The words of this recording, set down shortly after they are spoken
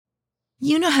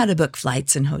You know how to book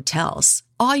flights and hotels.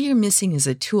 All you're missing is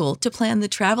a tool to plan the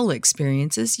travel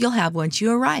experiences you'll have once you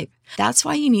arrive. That's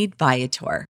why you need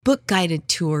Viator. Book guided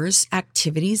tours,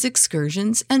 activities,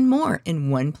 excursions, and more in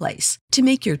one place to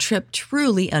make your trip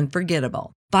truly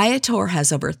unforgettable. Viator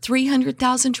has over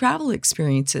 300,000 travel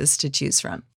experiences to choose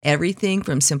from. Everything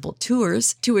from simple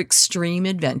tours to extreme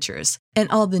adventures and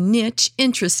all the niche,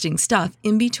 interesting stuff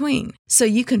in between. So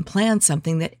you can plan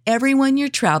something that everyone you're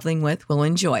traveling with will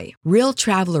enjoy. Real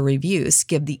traveler reviews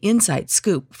give the inside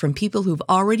scoop from people who've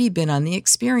already been on the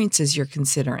experiences you're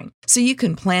considering. So you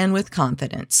can plan with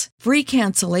confidence. Free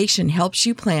cancellation helps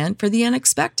you plan for the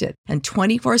unexpected. And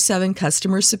 24/7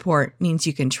 customer support means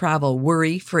you can travel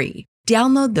worry-free.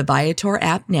 Download the Viator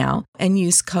app now and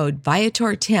use code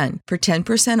Viator10 for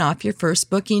 10% off your first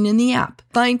booking in the app.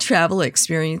 Find travel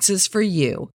experiences for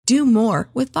you. Do more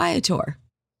with Viator.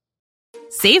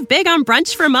 Save big on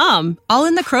brunch for mom, all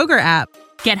in the Kroger app.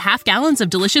 Get half gallons of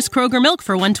delicious Kroger milk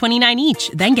for $1.29 each.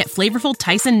 Then get flavorful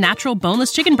Tyson natural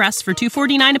boneless chicken breasts for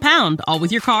 $2.49 a pound, all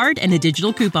with your card and a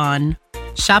digital coupon.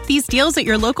 Shop these deals at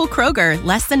your local Kroger,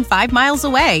 less than 5 miles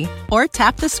away. Or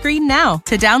tap the screen now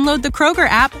to download the Kroger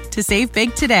app to save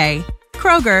big today.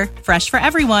 Kroger, fresh for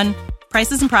everyone.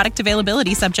 Prices and product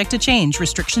availability subject to change.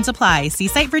 Restrictions apply. See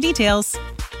site for details.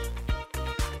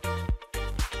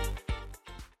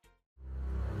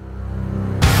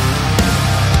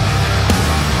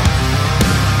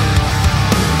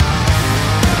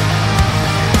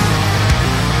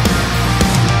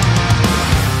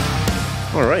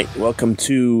 All right, welcome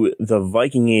to the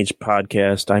Viking Age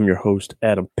podcast. I'm your host,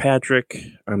 Adam Patrick.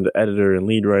 I'm the editor and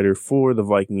lead writer for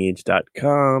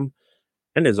thevikingage.com.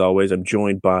 And as always, I'm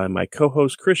joined by my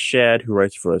co-host, Chris Shad, who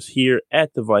writes for us here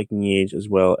at the Viking Age, as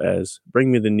well as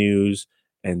Bring Me the News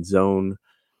and Zone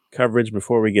coverage.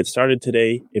 Before we get started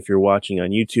today, if you're watching on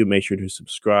YouTube, make sure to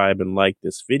subscribe and like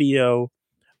this video.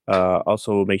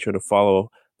 Also, make sure to follow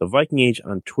the Viking Age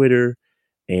on Twitter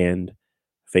and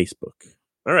Facebook.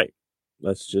 All right.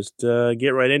 Let's just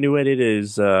get right into it. It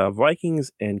is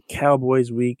Vikings and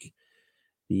Cowboys week.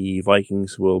 The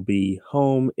Vikings will be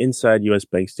home inside U.S.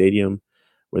 Bank Stadium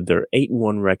with their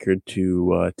 8-1 record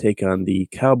to take on the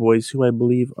Cowboys, who I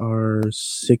believe are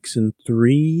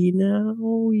 6-3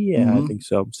 now. Yeah, I think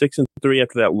so. 6-3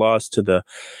 after that loss to the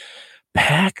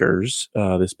Packers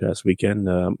this past weekend.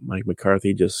 Mike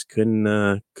McCarthy just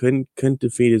couldn't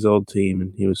defeat his old team,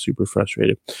 and he was super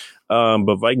frustrated.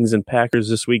 But Vikings and Packers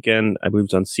this weekend, I believe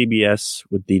it's on CBS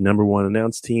with the number one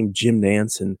announced team, Jim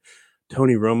Nantz and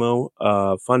Tony Romo.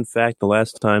 Fun fact, the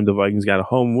last time the Vikings got a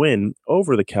home win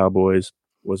over the Cowboys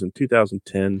was in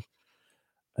 2010,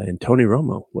 and Tony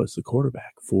Romo was the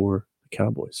quarterback for the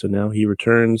Cowboys. So now he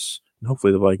returns, and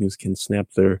hopefully the Vikings can snap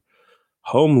their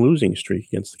home losing streak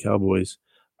against the Cowboys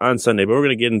on Sunday. But we're going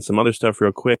to get into some other stuff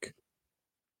real quick.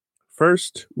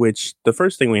 First, the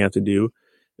first thing we have to do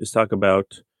is talk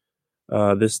about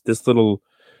this little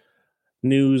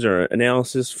news or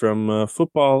analysis from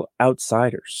Football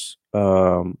Outsiders.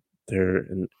 They're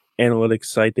an analytics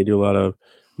site. They do a lot of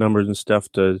numbers and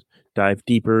stuff to dive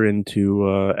deeper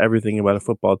into everything about a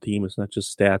football team. It's not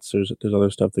just stats. There's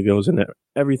other stuff that goes into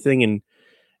everything.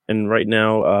 And right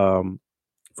now,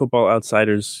 Football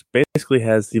Outsiders basically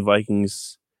has the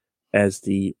Vikings as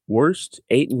the worst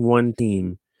 8-1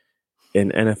 team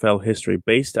in NFL history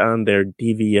based on their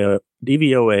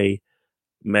DVOA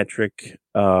metric.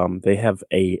 They have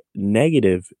a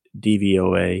negative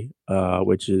DVOA,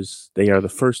 which is they are the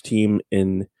first team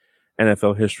in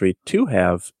NFL history to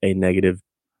have a negative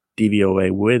DVOA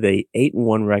with a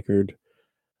 8-1 record.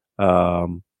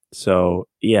 So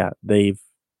yeah, their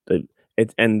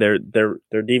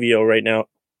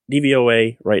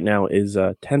DVOA right now is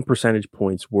 10 percentage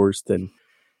points worse than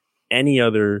any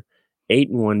other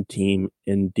 8-1 team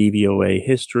in DVOA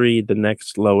history. The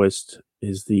next lowest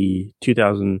is the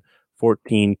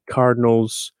 2014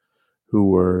 Cardinals, who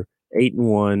were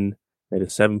 8-1 at a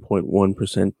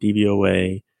 7.1%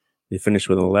 DVOA. They finished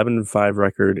with an 11-5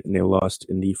 record, and they lost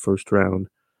in the first round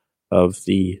of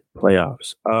the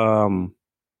playoffs.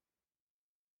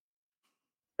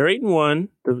 They're 8-1,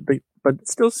 but it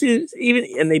still seems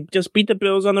and they just beat the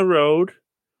Bills on the road.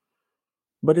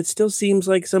 But it still seems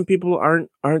like some people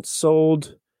aren't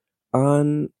sold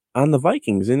on the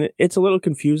Vikings, and it's a little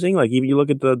confusing. Like even you look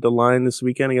at the line this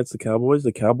weekend against the Cowboys.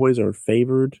 The Cowboys are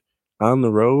favored on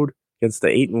the road against the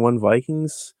 8-1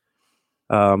 Vikings.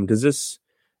 Does this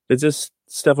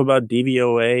stuff about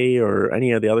DVOA or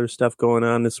any of the other stuff going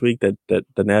on this week that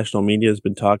the national media has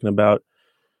been talking about,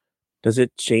 does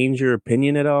it change your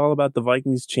opinion at all about the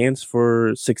Vikings' chance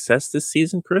for success this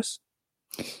season, Chris?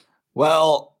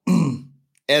 Well,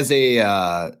 as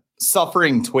a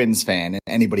suffering Twins fan, and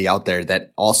anybody out there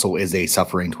that also is a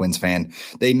suffering Twins fan,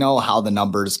 they know how the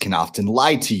numbers can often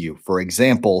lie to you. For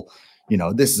example,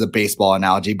 this is a baseball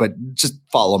analogy, but just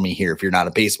follow me here if you're not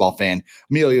a baseball fan.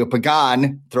 Emilio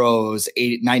Pagan throws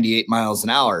 98 miles an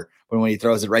hour, but when he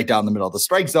throws it right down the middle of the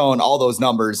strike zone, all those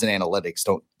numbers and analytics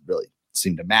don't really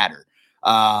seem to matter.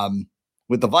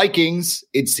 With the Vikings,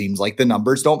 it seems like the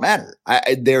numbers don't matter.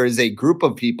 There is a group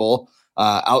of people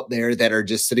out there that are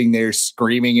just sitting there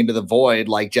screaming into the void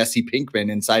like Jesse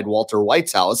Pinkman inside Walter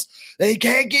White's house. They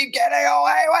can't keep getting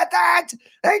away with that.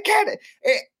 They can't.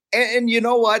 And you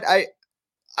know what?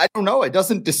 I don't know. It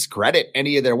doesn't discredit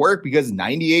any of their work because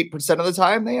 98% of the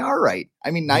time they are right.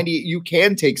 I mean, 98, you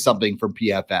can take something from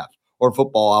PFF or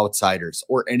Football Outsiders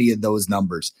or any of those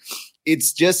numbers.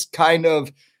 It's just kind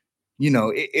of,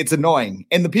 it's annoying.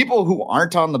 And the people who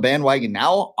aren't on the bandwagon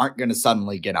now aren't going to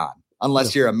suddenly get on.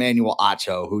 Unless you're Emmanuel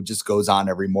Acho, who just goes on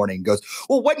every morning and goes,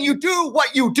 well, when you do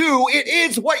what you do, it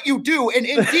is what you do. And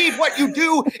indeed, what you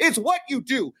do is what you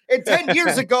do. And 10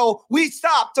 years ago, we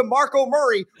stopped DeMarco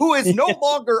Murray, who is no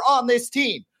longer on this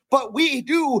team. But we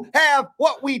do have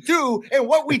what we do. And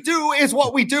what we do is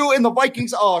what we do. And the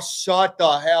Vikings, shut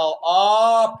the hell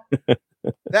up.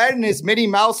 That and his Minnie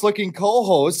Mouse looking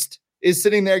co-host is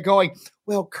sitting there going,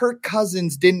 well, Kirk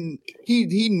Cousins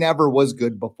he never was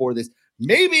good before this.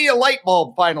 Maybe a light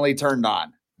bulb finally turned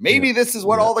on. Maybe this is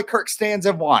what all the Kirk stands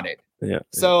have wanted. Yeah.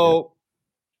 So,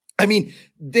 I mean,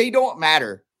 they don't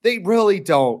matter. They really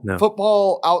don't. No.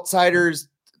 Football Outsiders,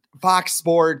 Fox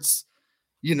Sports,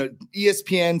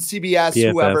 ESPN, CBS,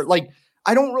 PFF. Whoever. Like,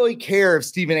 I don't really care if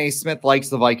Stephen A. Smith likes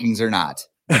the Vikings or not.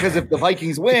 Because if the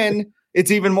Vikings win,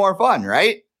 it's even more fun,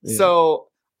 right? Yeah. So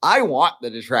I want the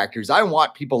detractors. I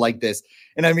want people like this.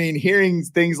 And I mean, hearing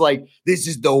things like this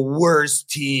is the worst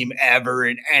team ever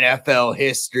in NFL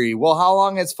history. Well, how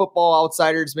long has Football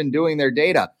Outsiders been doing their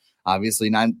data? Obviously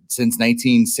not since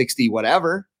 1960,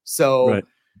 whatever. So right.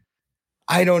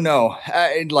 I don't know.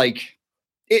 It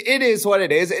is what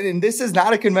it is. And this is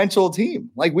not a conventional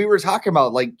team. Like we were talking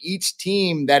about, like each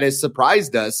team that has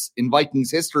surprised us in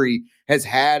Vikings history has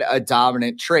had a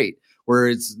dominant trait. Where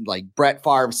it's like Brett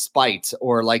Favre's spite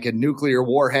or like a nuclear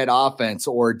warhead offense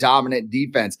or dominant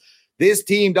defense. This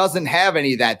team doesn't have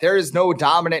any of that. There is no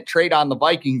dominant trait on the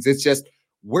Vikings. It's just,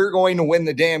 we're going to win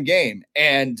the damn game.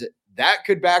 And that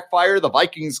could backfire. The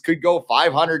Vikings could go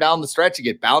 500 down the stretch and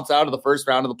get bounced out of the first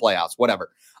round of the playoffs,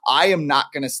 whatever. I am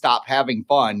not going to stop having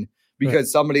fun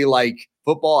because somebody like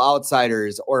Football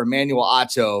Outsiders or Emmanuel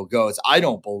Acho goes, I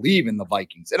don't believe in the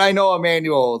Vikings. And I know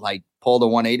Emmanuel pulled a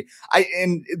 180.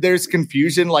 And there's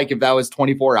confusion, like if that was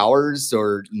 24 hours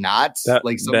or not. That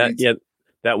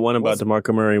one about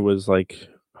DeMarco Murray was like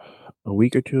a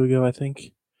week or two ago, I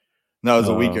think. No, it was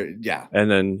a week. Yeah.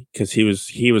 And then because he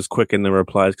was quick in the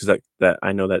replies because that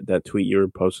I know that tweet you were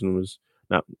posting was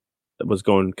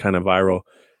going kind of viral.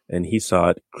 And he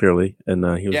saw it clearly, and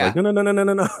he was like,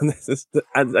 no.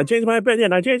 I changed my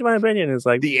opinion. It's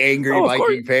like the angry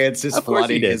Viking fans just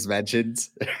flooding his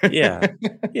mentions. yeah.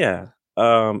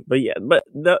 But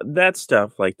that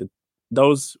stuff,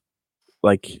 those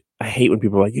I hate when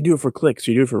people are like, you do it for clicks,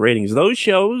 you do it for ratings. Those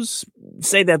shows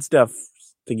say that stuff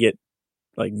to get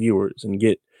viewers and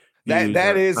get.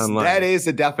 That is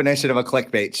the definition of a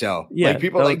clickbait show. Yeah,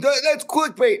 people are like, that's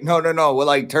clickbait. No.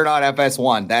 We'll turn on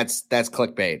FS1. That's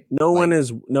clickbait. No one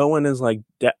is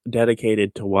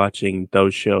dedicated to watching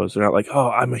those shows. They're not like, oh,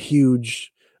 I'm a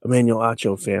huge Emmanuel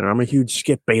Acho fan, or I'm a huge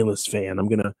Skip Bayless fan.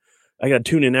 I gotta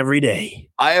tune in every day.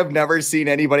 I have never seen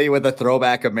anybody with a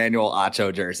throwback Emmanuel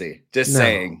Acho jersey. Just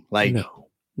saying, no.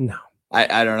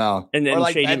 I don't know. And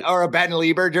then or a Ben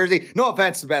Lieber jersey. No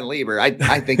offense to Ben Lieber. I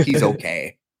think he's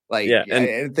okay.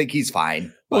 I think he's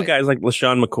fine. Well, guys like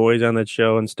LaShawn McCoy's on that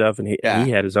show and stuff, and he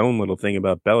had his own little thing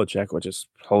about Belichick, which is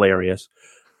hilarious.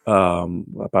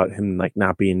 About him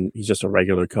not being, he's just a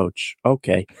regular coach.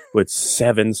 Okay, with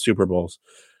 7 Super Bowls,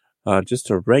 just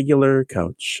a regular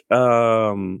coach.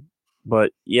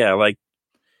 But yeah,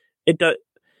 it does.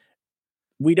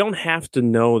 We don't have to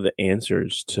know the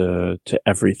answers to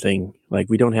everything.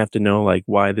 We don't have to know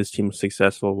why this team is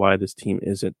successful, why this team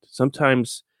isn't.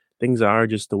 Sometimes things are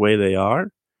just the way they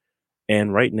are.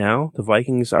 And right now, the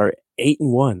Vikings are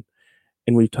 8-1.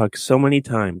 And we've talked so many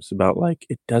times about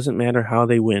it doesn't matter how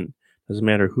they win. Doesn't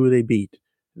matter who they beat.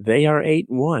 They are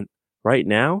 8-1. Right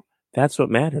now, that's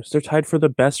what matters. They're tied for the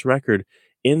best record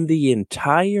in the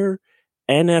entire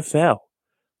NFL.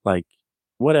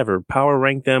 Whatever, power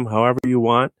rank them however you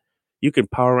want. You can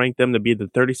power rank them to be the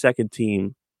 32nd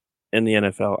team in the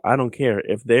NFL. I don't care.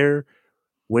 If they're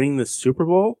winning the Super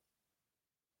Bowl,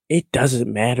 it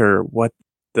doesn't matter what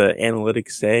the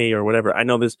analytics say or whatever. I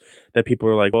know that people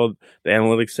are like, well, the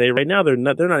analytics say right now they're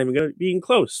not even going to be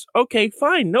close. Okay,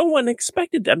 fine. No one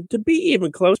expected them to be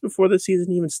even close before the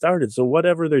season even started. So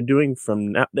whatever they're doing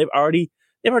from now, they've already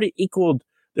equaled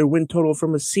their win total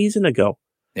from a season ago.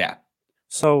 Yeah.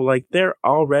 So like they're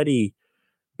already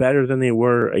better than they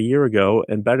were a year ago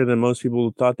and better than most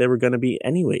people thought they were going to be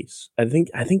anyways. I think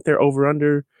they're over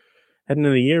under heading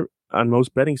into the year on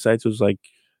most betting sites was like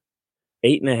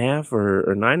 8.5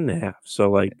 or 9.5. So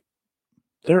like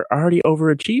they're already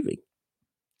overachieving.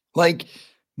 Like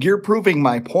you're proving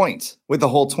my point with the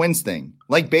whole Twins thing.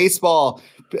 Like baseball,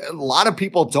 a lot of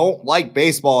people don't like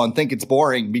baseball and think it's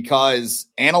boring because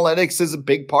analytics is a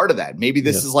big part of that. Maybe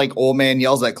this is like old man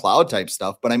yells at cloud type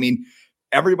stuff, but I mean,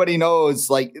 everybody knows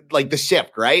like the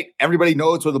shift, right? Everybody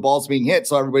knows where the ball's being hit.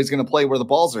 So everybody's going to play where the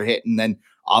balls are hit. And then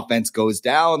offense goes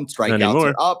down,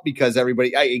 strikeouts are up because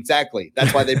everybody, exactly.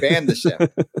 That's why they banned the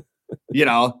shift,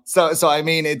 So I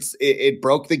mean, it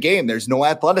broke the game. There's no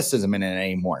athleticism in it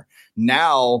anymore.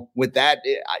 Now with that,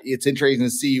 it's interesting to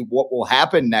see what will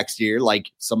happen next year.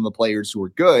 Like some of the players who are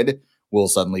good will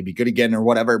suddenly be good again or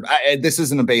whatever. This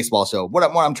isn't a baseball show. What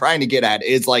I'm trying to get at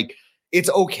is like, it's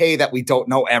okay that we don't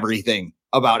know everything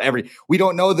about we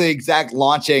don't know the exact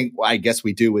launching. Well, I guess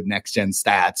we do with next gen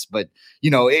stats, but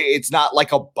it's not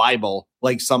like a Bible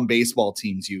like some baseball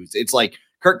teams use. It's like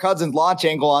Kirk Cousins launch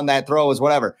angle on that throw is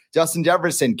whatever. Justin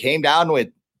Jefferson came down with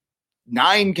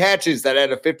 9 catches that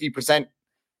had a 50%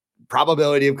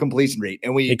 probability of completion rate.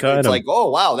 And it's like, oh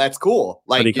wow, that's cool.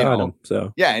 Like, he caught him.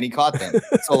 So yeah. And he caught them.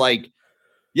 So like,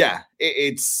 yeah,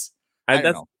 I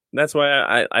don't know. That's why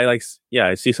I like,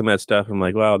 I see some of that stuff. I'm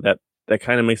like, wow, that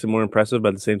kind of makes it more impressive. But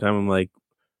at the same time, I'm like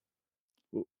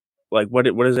what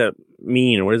does that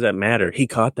mean? Or what does that matter? He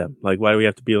caught them. Like, why do we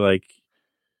have to be like,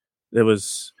 it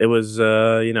was, he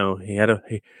had a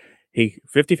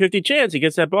 50-50 chance he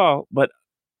gets that ball. But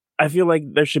I feel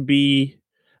like there should be,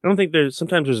 I don't think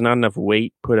sometimes there's not enough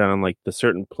weight put on like the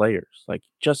certain players. Like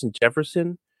Justin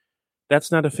Jefferson,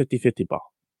 that's not a 50-50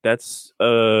 ball. That's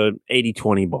a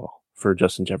 80-20 ball for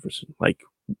Justin Jefferson. Like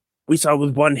we saw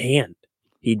with one hand.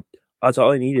 That's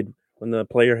all he needed when the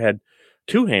player had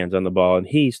 2 hands on the ball and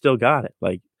he still got it.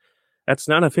 Like that's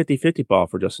not a 50-50 ball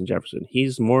for Justin Jefferson.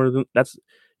 He's more than that's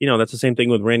the same thing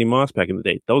with Randy Moss back in the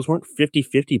day. Those weren't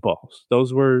 50-50 balls.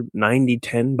 Those were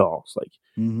 90-10 balls. Like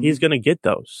he's going to get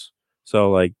those.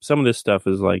 So like some of this stuff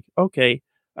is like, okay,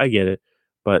 I get it.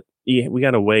 But we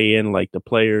got to weigh in like the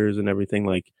players and everything.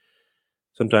 Like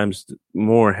sometimes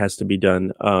more has to be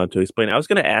done to explain. I was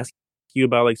going to ask you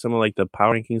about like some of like the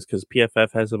power rankings because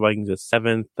PFF has the Vikings at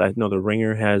 7th. I know the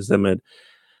Ringer has them at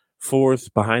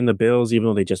 4th behind the Bills, even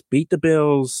though they just beat the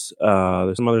Bills.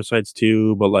 There's some other sites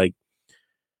too, but like,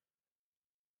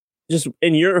 just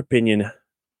in your opinion,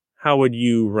 how would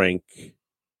you rank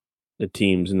the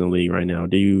teams in the league right now?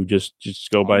 Do you just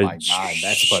go by? Oh my God,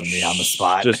 that's putting me on the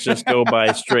spot. Just go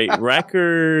by straight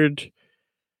record.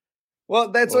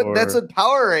 Well, that's what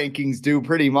power rankings do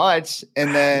pretty much.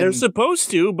 And then they're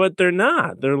supposed to, but they're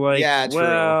not. They're like,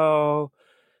 true.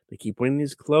 They keep winning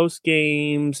these close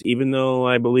games, even though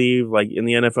I believe like in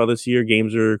the NFL this year,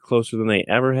 games are closer than they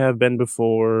ever have been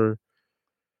before.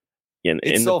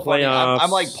 It's so funny. I'm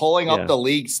like pulling up the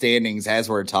league standings as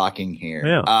we're talking here.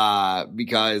 Yeah.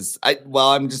 Because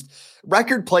I'm just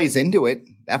record plays into it.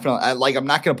 Definitely. I'm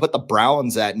not going to put the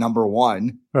Browns at number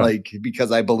 1,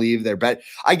 because I believe they're better.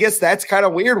 I guess that's kind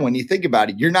of weird when you think about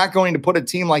it. You're not going to put a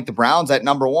team like the Browns at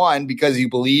number 1 because you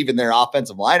believe in their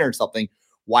offensive line or something.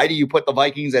 Why do you put the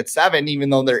Vikings at 7,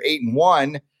 even though they're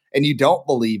 8-1 and you don't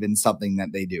believe in something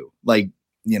that they do? Like,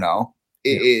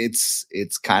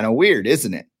 it's kind of weird,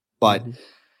 isn't it? But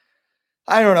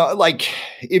I don't know. Like,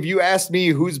 if you ask me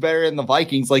who's better than the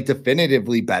Vikings, like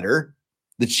definitively better,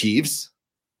 the Chiefs.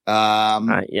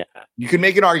 You could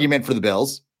make an argument for the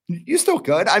Bills. You still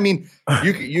could. I mean,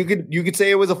 you could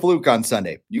say it was a fluke on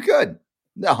Sunday. You could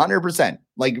 100%.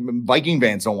 Like Viking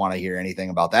fans don't want to hear anything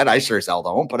about that. I sure as hell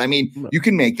don't. But I mean, you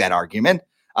can make that argument.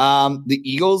 The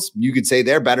Eagles, you could say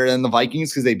they're better than the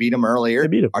Vikings because they beat them earlier.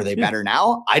 Are they better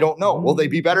now? I don't know. Will they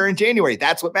be better in January?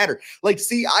 That's what matters. Like,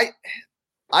 see,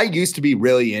 I used to be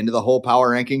really into the whole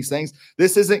power rankings things.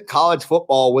 This isn't college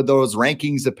football with those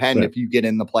rankings depend if you get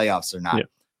in the playoffs or not. Yeah.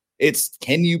 It's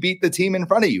can you beat the team in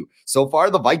front of you? So far,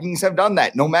 the Vikings have done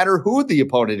that, no matter who the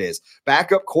opponent is.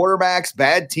 Backup quarterbacks,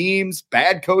 bad teams,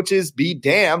 bad coaches, be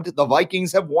damned. The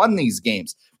Vikings have won these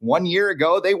games. 1 year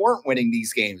ago, they weren't winning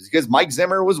these games because Mike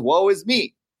Zimmer was woe is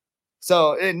me.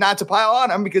 So not to pile on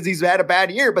him because he's had a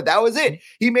bad year, but that was it.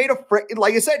 He made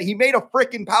like I said, he made a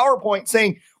freaking PowerPoint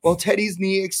saying, well, Teddy's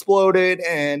knee exploded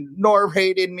and Norv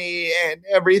hated me and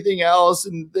everything else.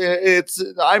 And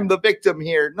I'm the victim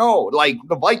here. No, like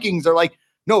the Vikings are like,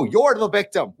 no, you're the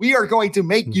victim. We are going to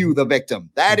make you the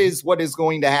victim. That is what is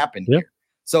going to happen here.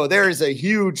 So there is a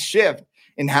huge shift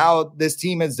in how this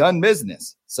team has done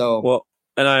business. So, well,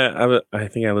 and I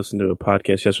think I listened to a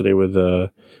podcast yesterday with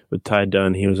Ty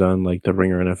Dunn. He was on like the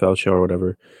Ringer NFL show or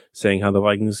whatever, saying how the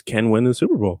Vikings can win the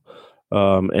Super Bowl,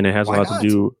 and it has a lot to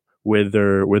do with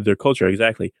their culture.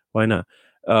 Exactly, why not?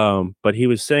 But he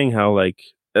was saying how like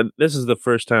this is the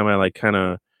first time I like kind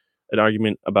of an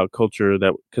argument about culture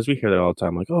that because we hear that all the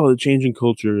time, like the changing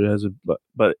culture has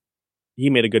but he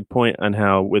made a good point on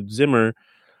how with Zimmer,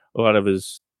 a lot of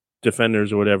his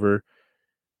defenders or whatever,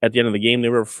 at the end of the game, they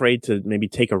were afraid to maybe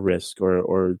take a risk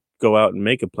or go out and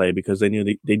make a play because they knew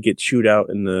they'd get chewed out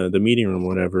in the meeting room or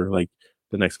whatever, like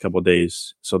the next couple of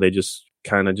days. So they just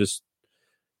kind of just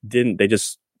didn't. They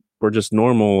just were just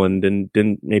normal and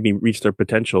didn't maybe reach their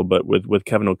potential. But with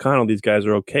Kevin O'Connell, these guys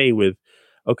are okay with,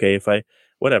 if I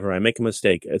make a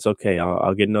mistake, it's okay.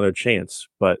 I'll get another chance.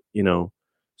 But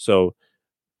so.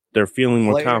 They're feeling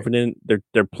more confident.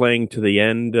 They're playing to the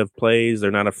end of plays.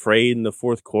 They're not afraid in the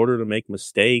fourth quarter to make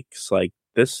mistakes. Like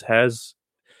Kevin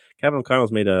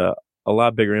O'Connell's made a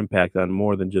lot bigger impact on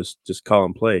more than just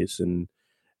calling plays, and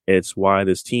it's why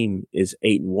this team is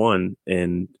 8-1.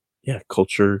 And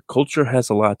culture has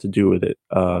a lot to do with it.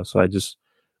 So I just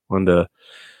wanted to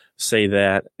say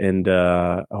that. And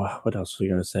what else was I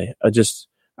going to say?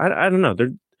 I don't know.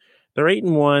 They're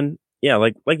 8-1. Yeah,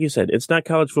 like you said, it's not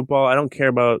college football. I don't care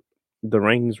about the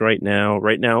rankings right now.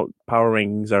 Right now, power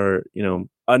rankings are,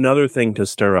 another thing to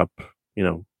stir up,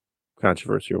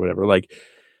 controversy or whatever. Like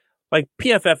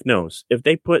PFF knows if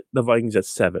they put the Vikings at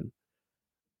 7,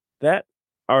 that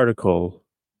article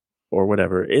or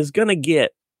whatever is gonna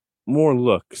get more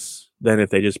looks than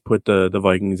if they just put the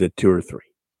Vikings at 2 or 3.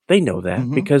 They know that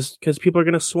because people are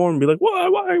gonna swarm and be like,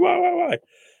 why?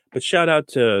 But shout out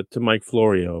to Mike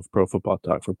Florio of Pro Football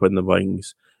Talk for putting the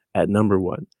Vikings at number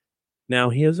 1. Now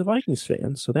he is a Vikings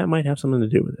fan, so that might have something to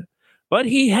do with it. But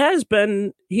he's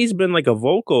been like a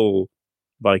vocal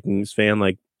Vikings fan.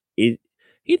 Like he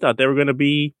thought they were going to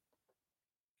be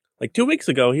like 2 weeks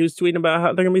ago. He was tweeting about how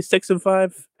they're going to be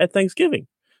 6-5 at Thanksgiving.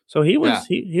 So he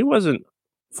wasn't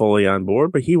fully on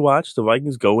board, but he watched the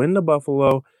Vikings go into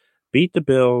Buffalo, beat the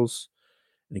Bills,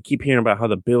 and I keep hearing about how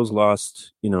the Bills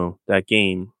lost, that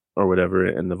game or whatever,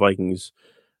 and the Vikings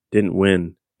didn't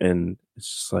win. And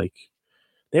it's just like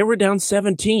they were down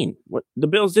 17. The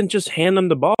Bills didn't just hand them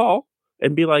the ball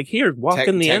and be like, "Here, walk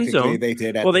in the end zone." They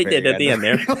did. They did at the end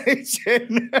there.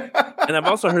 And I've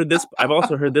also heard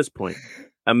this point.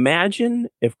 Imagine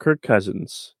if Kirk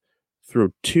Cousins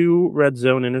threw 2 red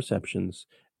zone interceptions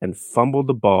and fumbled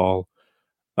the ball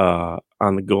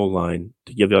on the goal line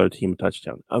to give the other team a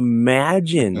touchdown.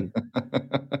 Imagine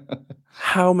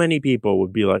how many people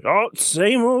would be like, "Oh,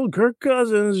 same old Kirk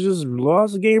Cousins just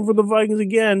lost the game for the Vikings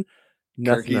again."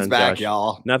 Kirky's back,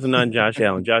 y'all. Nothing on Josh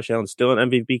Allen. Josh Allen's still an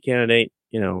MVP candidate.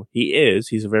 He is.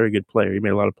 He's a very good player. He made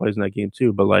a lot of plays in that game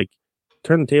too. But like,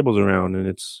 turn the tables around, and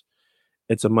it's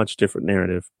a much different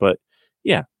narrative. But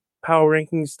yeah, power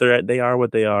rankings, they are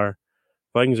what they are.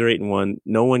 Vikings are 8-1.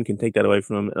 No one can take that away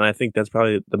from them. And I think that's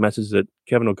probably the message that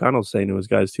Kevin O'Connell's saying to his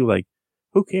guys too. Like,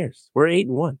 who cares? We're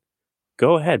 8-1.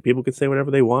 Go ahead. People can say whatever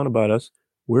they want about us.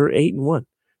 We're 8-1.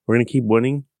 We're going to keep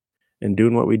winning and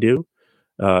doing what we do.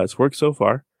 It's worked so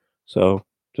far. So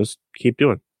just keep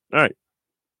doing. All right.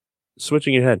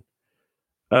 Switching ahead.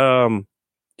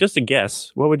 Just a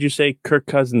guess. What would you say Kirk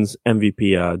Cousins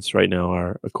MVP odds right now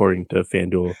are according to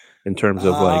FanDuel in terms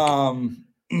of like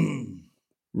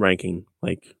ranking?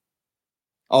 Like,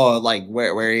 like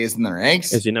where he is in the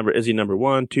ranks? Is he number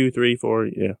 1, 2, 3, 4?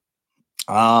 Yeah.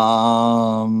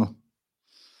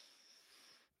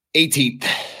 18th.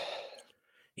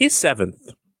 He's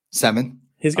 7th. 7th.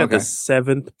 He's got the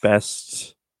 7th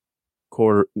best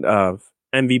quarter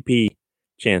MVP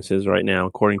chances right now,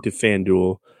 according to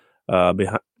FanDuel.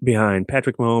 Behind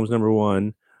Patrick Mahomes, number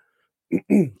 1.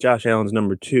 Josh Allen's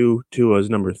number 2. Tua's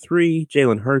number 3.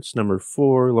 Jalen Hurts, number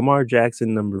 4. Lamar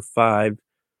Jackson, number 5.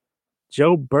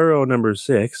 Joe Burrow, number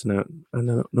 6. Now, I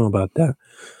don't know about that.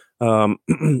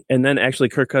 And then actually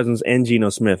Kirk Cousins and Geno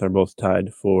Smith are both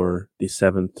tied for the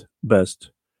 7th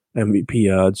best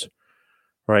MVP odds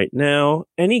right now.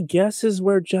 Any guesses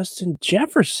where Justin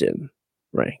Jefferson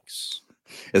ranks?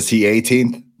 Is he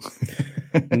 18th?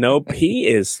 Nope, he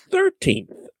is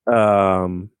 13th.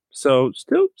 So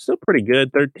still pretty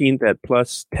good. 13th at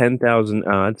plus 10,000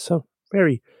 odds. So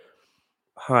very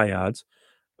high odds.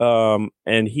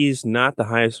 And he's not the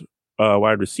highest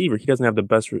wide receiver. He doesn't have the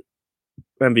best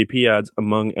MVP odds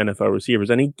among NFL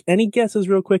receivers. Any guesses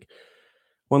real quick?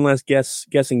 One last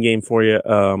guessing game for you.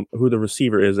 Who the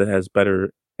receiver is that has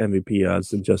better MVP odds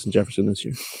than Justin Jefferson this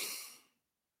year?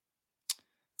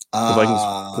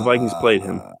 The Vikings played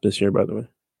him this year, by the way.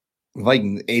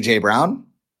 Vikings, AJ Brown?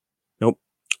 Nope.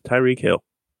 Tyreek Hill.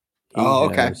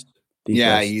 Okay.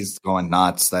 Yeah, he's going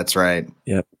nuts. That's right.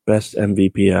 Yeah, best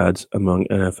MVP odds among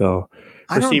NFL receivers.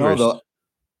 I don't know, though.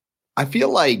 I feel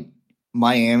like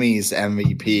Miami's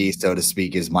MVP, so to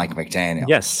speak, is Mike McDaniel.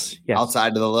 Yes.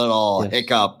 Outside of the little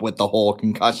hiccup with the whole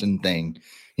concussion thing,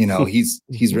 he's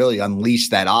really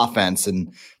unleashed that offense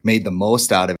and made the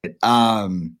most out of it. I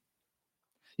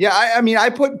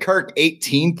put Kirk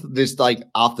 18th, just like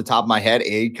off the top of my head,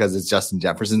 A, because it's Justin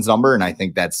Jefferson's number, and I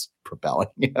think that's propelling.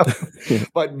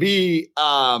 But B,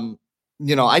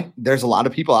 there's a lot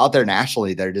of people out there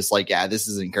nationally that are just like, yeah, this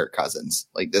isn't Kirk Cousins.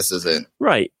 Like, this isn't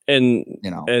right. And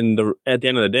at the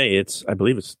end of the day, I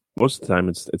believe it's most of the time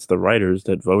it's the writers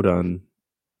that vote on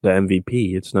the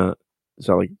MVP. It's not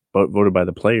like voted by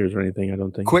the players or anything. I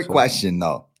don't think. Quick question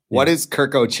though, what is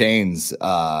Kirk O'Chain's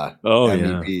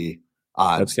MVP?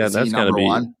 That's got to be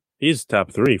one. He's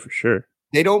top 3 for sure.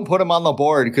 They don't put him on the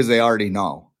board because they already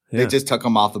know. They just took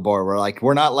him off the board. We're like,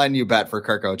 we're not letting you bet for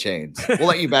Kirk O'Chain's. We'll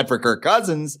let you bet for Kirk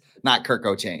Cousins, not Kirk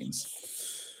O'Chain's.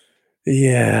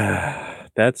 Yeah,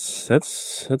 that's a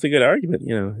good argument.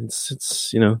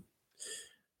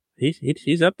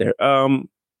 He's up there.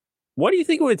 What do you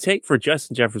think it would take for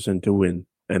Justin Jefferson to win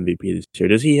MVP this year?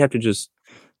 Does he have to does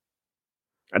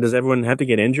everyone have to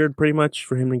get injured pretty much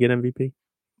for him to get MVP?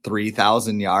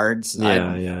 3,000 yards.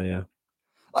 Yeah.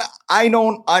 I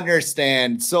don't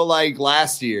understand. So like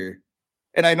last year,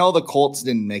 and I know the Colts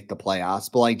didn't make the playoffs,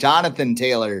 but like Jonathan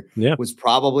Taylor was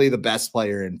probably the best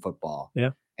player in football.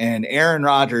 Yeah. And Aaron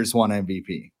Rodgers won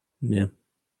MVP. Yeah.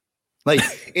 Like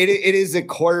it is a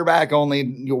quarterback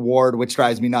only award, which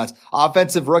drives me nuts.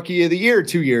 Offensive Rookie of the Year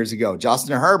 2 years ago,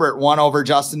 Justin Herbert won over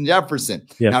Justin Jefferson.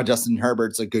 Yeah. Now Justin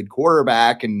Herbert's a good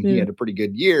quarterback and he had a pretty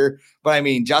good year. But I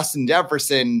mean, Justin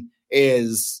Jefferson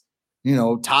is,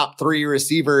 top 3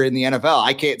 receiver in the NFL.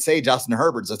 I can't say Justin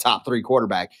Herbert's a top 3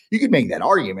 quarterback. You could make that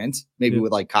argument, maybe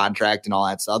with like contract and all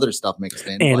that other stuff mixed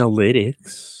in.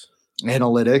 Analytics,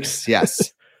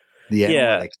 yes.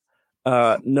 The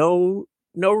analytics.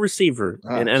 No receiver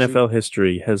in NFL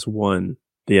history has won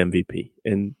the MVP.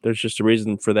 And there's just a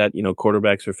reason for that.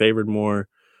 Quarterbacks are favored more.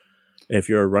 If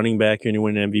you're a running back and you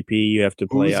win an MVP, you have to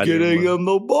play. Who's getting him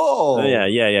the ball?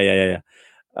 Yeah.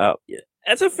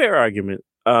 That's a fair argument.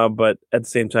 But at the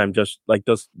same time, just like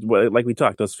we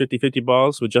talked, those 50-50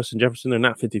 balls with Justin Jefferson, they're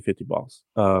not 50-50 balls.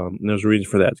 And there's a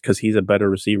reason for that because he's a better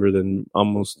receiver than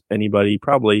almost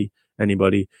probably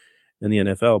anybody in the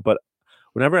NFL. But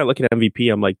whenever I look at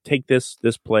MVP, I'm like, take this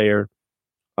player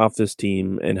off this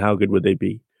team, and how good would they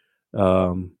be?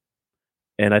 And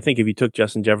I think if you took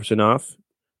Justin Jefferson off,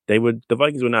 the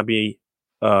Vikings would not be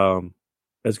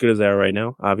as good as they are right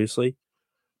now, obviously.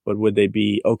 But would they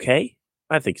be okay?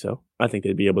 I think so. I think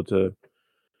they'd be able to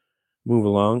move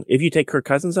along. If you take Kirk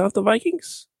Cousins off the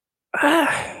Vikings,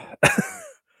 I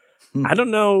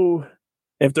don't know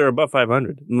if they're above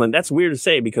 500. And that's weird to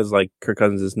say because like Kirk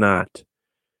Cousins is not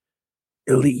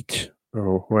elite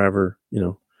or whoever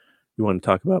you want to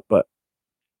talk about, but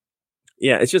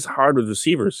yeah, it's just hard with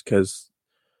receivers because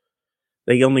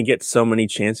they only get so many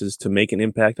chances to make an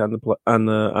impact on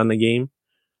the game,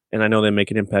 and I know they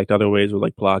make an impact other ways with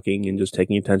like blocking and just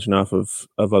taking attention off of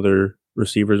other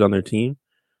receivers on their team,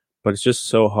 but it's just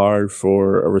so hard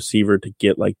for a receiver to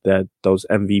get like those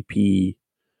MVP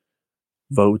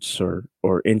votes or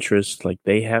interest. Like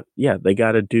they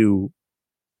got to do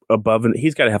above, and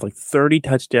he's got to have like 30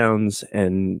 touchdowns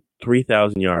and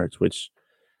 3,000 yards, which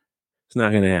is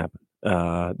not going to happen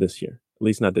this year. At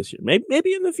least not this year.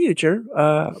 Maybe in the future,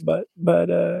 but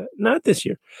not this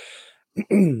year.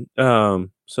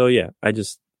 So yeah,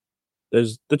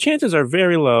 the chances are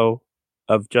very low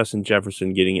of Justin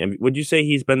Jefferson getting. Would you say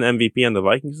he's been the MVP on the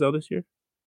Vikings though this year?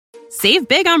 Save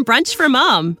big on brunch for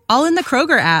mom, all in the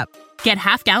Kroger app. Get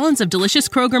half gallons of delicious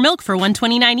Kroger milk for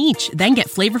 $1.29 each. Then get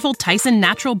flavorful Tyson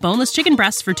natural boneless chicken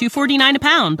breasts for $2.49 a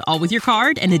pound, all with your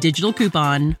card and a digital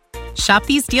coupon. Shop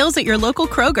these deals at your local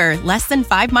Kroger, less than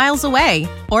 5 miles away.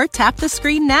 Or tap the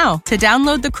screen now to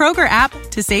download the Kroger app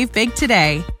to save big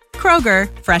today. Kroger,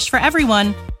 fresh for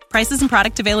everyone. Prices and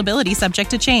product availability subject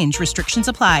to change. Restrictions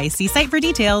apply. See site for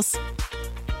details.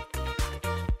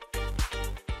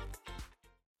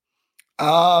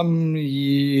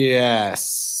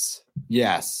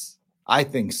 Yes, I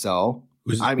think so.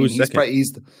 Who's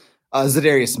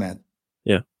Zadarius Smith.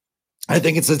 Yeah. I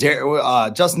think it's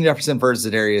Justin Jefferson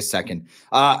versus Zadarius second.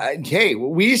 Hey,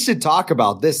 we should talk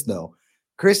about this though.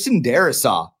 Christian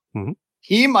Darrisaw,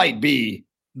 he might be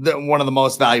one of the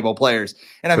most valuable players.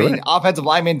 And I mean, offensive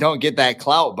linemen don't get that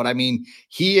clout, but I mean,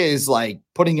 he is like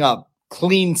putting up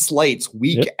clean slates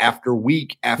week after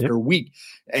week after week.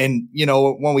 And, you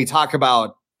know, when we talk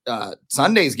about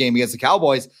Sunday's game against the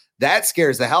Cowboys, that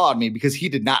scares the hell out of me because he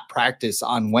did not practice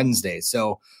on Wednesday.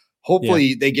 So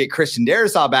hopefully they get Christian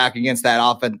Darrisaw back against that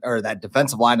offense or that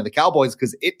defensive line of the Cowboys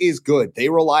because it is good. They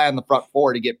rely on the front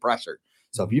four to get pressure.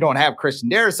 So if you don't have Christian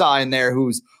Darrisaw in there,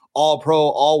 who's all pro,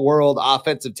 all world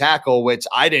offensive tackle, which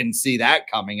I didn't see that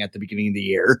coming at the beginning of the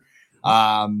year,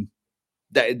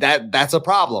 that's a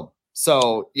problem.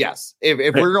 So yes,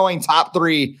 if we're going top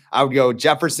three, I would go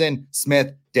Jefferson,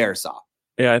 Smith, Darrisaw.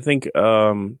 Yeah, I think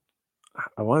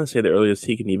I want to say the earliest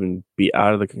he can even be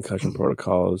out of the concussion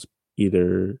protocol is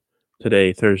either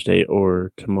today, Thursday,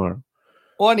 or tomorrow.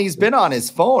 Well, and he's been on his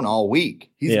phone all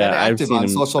week. He's been active on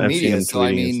social media. So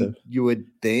I mean, you would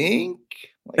think,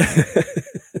 like,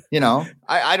 you know,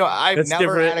 I've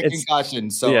never had a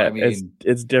concussion. So I mean,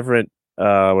 it's different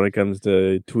when it comes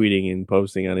to tweeting and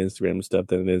posting on Instagram and stuff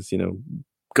than it is, you know,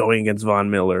 going against Von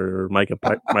Miller or Micah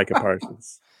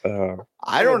Parsons.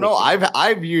 I don't know.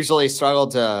 I've usually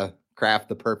struggled to craft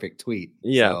the perfect tweet.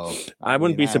 Yeah, so, I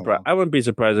wouldn't be surprised. I wouldn't be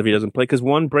surprised if he doesn't play because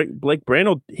Blake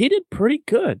Brandel, he did pretty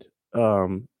good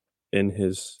in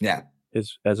his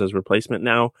as his replacement.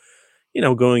 Now, you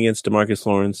know, going against DeMarcus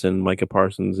Lawrence and Micah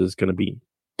Parsons is going to be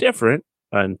different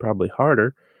and probably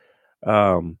harder.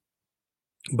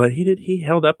 But he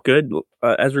held up good.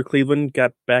 Ezra Cleveland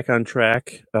got back on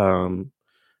track.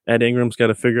 Ed Ingram's got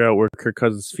to figure out where Kirk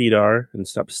Cousins' feet are and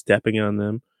stop stepping on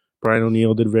them. Brian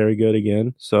O'Neill did very good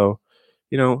again. So,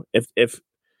 you know, if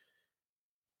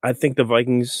I think the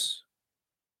Vikings,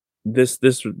 this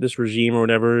regime or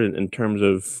whatever, in terms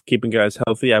of keeping guys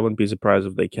healthy, I wouldn't be surprised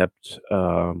if they kept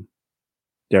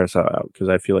Darrisaw out because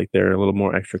I feel like they're a little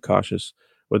more extra cautious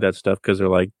with that stuff because they're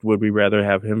like, would we rather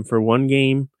have him for one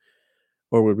game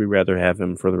or would we rather have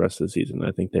him for the rest of the season?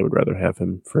 I think they would rather have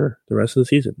him for the rest of the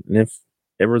season. And if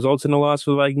it results in a loss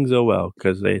for the Vikings, oh well,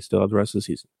 because they still have the rest of the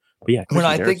season. But yeah,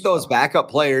 I think those backup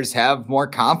players have more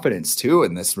confidence too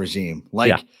in this regime.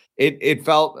 Like it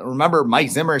felt. Remember, Mike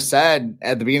Zimmer said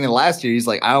at the beginning of last year, he's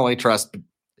like, I only trust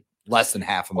less than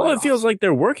half of my. Well, it feels like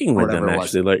they're working with them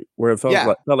actually, like where it felt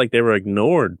like they were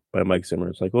ignored by Mike Zimmer.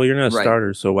 It's like, well, you're not a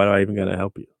starter, so why do I even gotta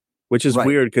help you? Which is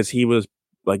weird because he was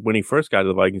like when he first got to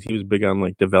the Vikings, he was big on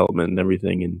like development and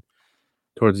everything, and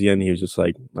towards the end, he was just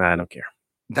like, I don't care.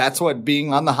 That's what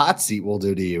being on the hot seat will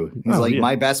do to you. He's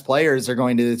my best players are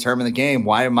going to determine the game.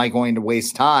 Why am I going to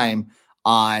waste time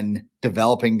on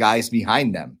developing guys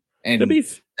behind them? And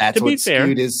that's what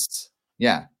skewed is.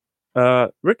 Yeah.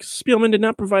 Rick Spielman did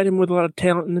not provide him with a lot of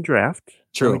talent in the draft.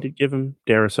 True. He did give him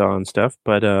Darrisaw and stuff,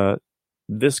 but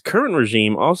this current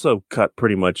regime also cut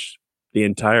pretty much the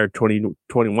entire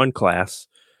 2021 class.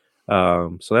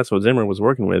 So that's what Zimmer was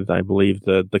working with. I believe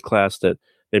the class that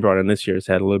they brought in this year has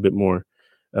had a little bit more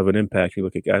of an impact. You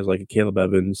look at guys like Caleb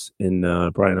Evans and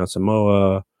Brian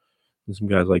Asamoah and some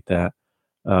guys like that.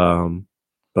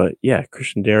 But yeah,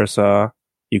 Christian Darrisaw,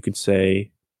 you could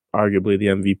say arguably the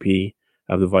MVP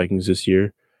of the Vikings this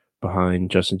year behind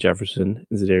Justin Jefferson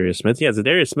and Zadarius Smith. Yeah,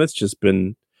 Zadarius Smith's just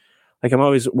been like, I'm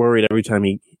always worried every time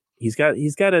he's got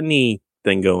a knee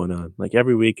thing going on. Like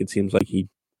every week it seems like he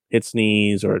hits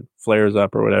knees or it flares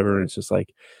up or whatever. And it's just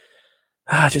like,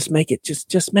 just make it,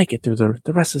 just make it through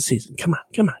the rest of the season. Come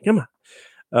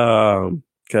on.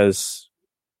 Because,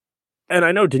 and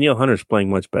I know Danielle Hunter's playing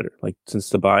much better. Like since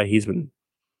the bye, he's been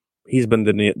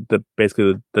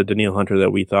basically the Danielle Hunter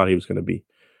that we thought he was going to be.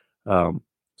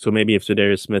 So maybe if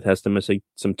Zadarius Smith has to miss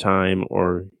some time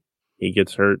or he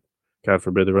gets hurt, God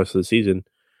forbid, the rest of the season,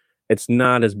 it's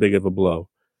not as big of a blow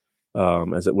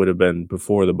as it would have been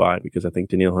before the bye because I think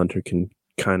Danielle Hunter can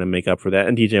kind of make up for that.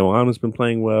 And DJ Wana's been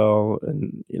playing well,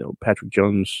 and you know Patrick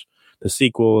Jones, the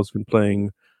sequel, has been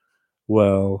playing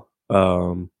well.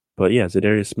 But yeah,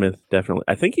 Zadarius Smith definitely.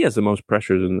 I think he has the most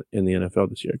pressures in the NFL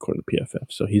this year, according to PFF.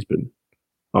 So he's been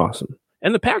awesome,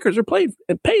 and the Packers are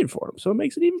paying for him, so it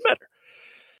makes it even better.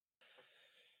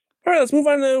 All right, let's move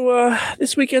on to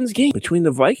this weekend's game between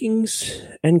the Vikings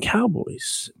and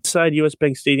Cowboys. Inside US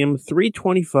Bank Stadium,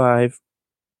 3:25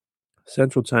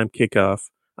 Central Time kickoff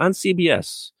on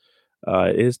CBS.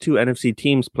 It is two NFC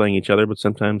teams playing each other, but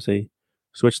sometimes they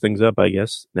switch things up, I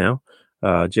guess, now.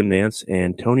 Jim Nantz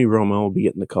and Tony Romo will be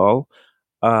getting the call.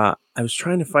 I was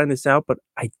trying to find this out, but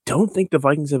I don't think the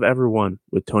Vikings have ever won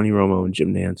with Tony Romo and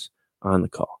Jim Nantz on the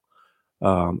call.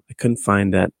 I couldn't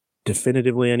find that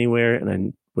definitively anywhere,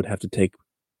 and would have to take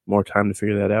more time to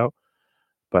figure that out.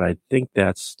 But I think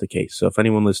that's the case. So if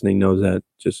anyone listening knows that,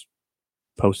 just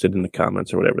post it in the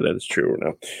comments or whatever that is true or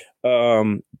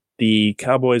no. The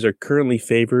Cowboys are currently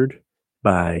favored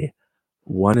by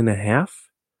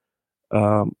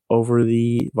 1.5 over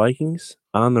the Vikings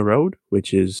on the road,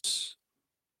 which is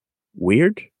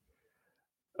weird.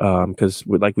 Because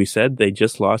like we said, they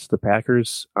just lost the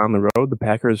Packers on the road. The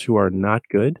Packers, who are not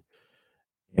good,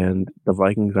 and the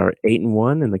Vikings are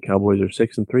 8-1, and the Cowboys are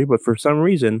 6-3. But for some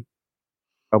reason,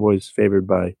 Cowboys favored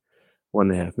by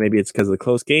 1.5. Maybe it's because of the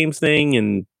close games thing,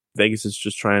 and Vegas is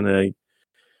just trying to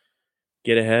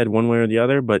get ahead one way or the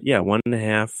other. But yeah,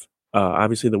 1.5.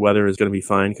 Obviously, the weather is going to be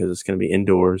fine because it's going to be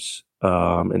indoors.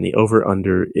 And the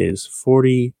over/under is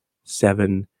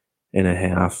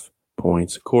 47.5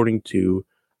 points, according to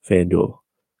FanDuel.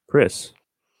 Chris,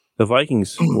 the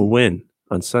Vikings will win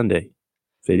on Sunday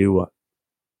if they do what?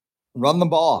 Run the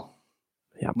ball.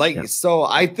 Yeah. So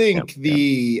I think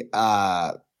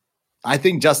I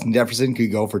think Justin Jefferson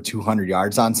could go for 200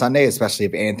 yards on Sunday, especially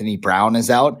if Anthony Brown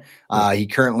is out. He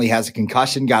currently has a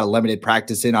concussion, got a limited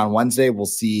practice in on Wednesday. We'll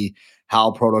see how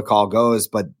protocol goes,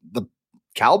 but the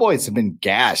Cowboys have been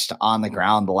gashed on the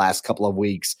ground the last couple of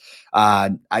weeks. I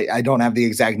don't have the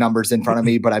exact numbers in front of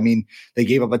me, but I mean, they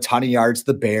gave up a ton of yards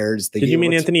to the Bears. Did you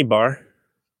mean Anthony Barr?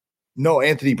 No,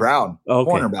 Anthony Brown,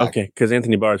 cornerback. Okay, because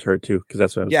Anthony Barr's hurt too, because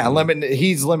that's what I was thinking.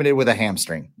 He's limited with a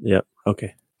hamstring. Yep,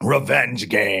 okay. Revenge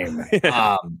game.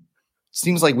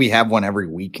 Seems like we have one every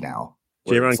week now.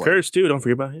 J-Ron Curse, too. Don't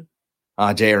forget about him.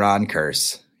 J-Ron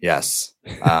Curse. Yes.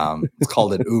 It's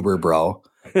called an Uber, bro.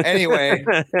 Anyway,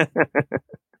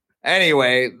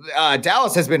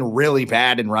 Dallas has been really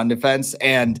bad in run defense,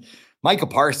 and Micah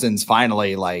Parsons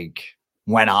finally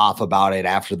went off about it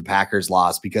after the Packers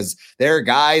lost because there are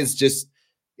guys just,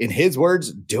 in his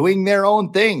words, doing their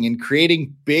own thing and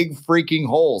creating big freaking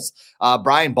holes.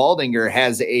 Brian Baldinger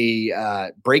has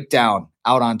a breakdown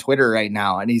out on Twitter right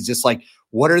now, and he's just like,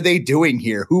 what are they doing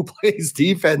here? Who plays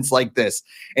defense like this?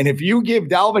 And if you give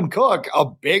Dalvin Cook a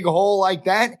big hole like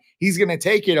that, he's going to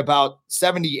take it about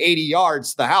 70, 80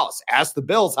 yards to the house. Ask the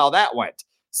Bills how that went.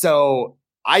 So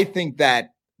I think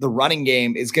that the running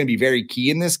game is going to be very key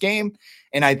in this game.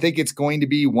 And I think it's going to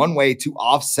be one way to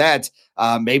offset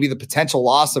maybe the potential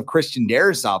loss of Christian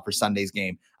Darrisaw for Sunday's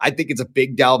game. I think it's a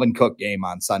big Dalvin Cook game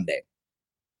on Sunday.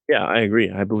 Yeah, I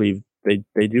agree. I believe they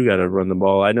do got to run the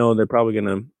ball. I know they're probably going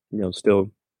to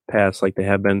still pass like they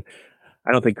have been.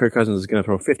 I don't think Kirk Cousins is going to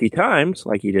throw 50 times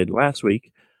like he did last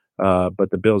week.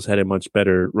 But the Bills had a much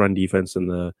better run defense than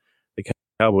the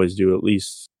Cowboys do, at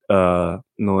least in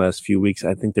the last few weeks.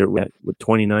 I think they're with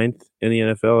 29th in the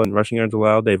NFL in rushing yards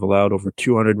allowed. They've allowed over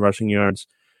 200 rushing yards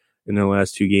in their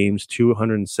last two games,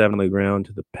 207 on the ground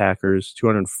to the Packers,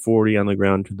 240 on the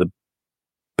ground to the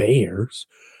Bears.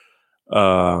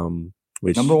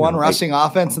 Which, number one rushing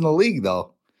offense in the league,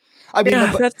 though. I mean,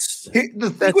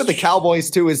 the thing with the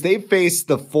Cowboys, too, is they've faced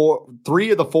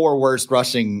three of the four worst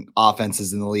rushing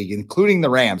offenses in the league, including the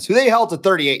Rams, who they held to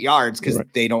 38 yards because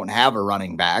they don't have a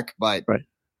running back. But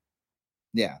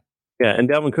yeah. Yeah, and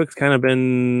Dalvin Cook's kind of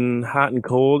been hot and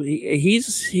cold. His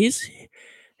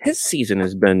season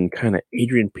has been kind of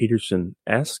Adrian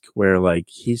Peterson-esque, where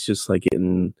he's just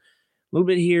getting a little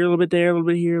bit here, a little bit there, a little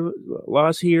bit here,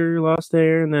 lost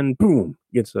there, and then boom,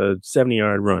 gets a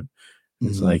 70-yard run.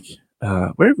 It's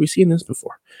where have we seen this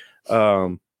before?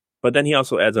 But then he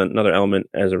also adds another element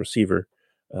as a receiver,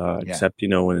 except,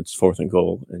 when it's 4th and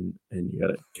goal and you got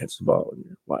to catch the ball and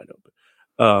you're wide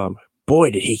open.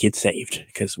 Boy, did he get saved,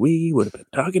 because we would have been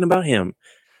talking about him.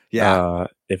 Yeah.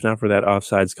 If not for that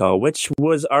offsides call, which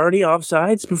was already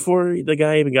offsides before the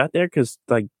guy even got there, because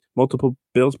multiple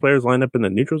Bills players lined up in the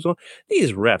neutral zone.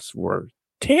 These refs were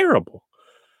terrible.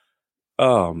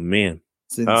 Oh, man.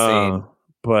 It's insane.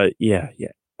 But yeah.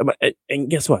 And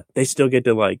guess what? They still get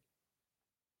to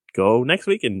go next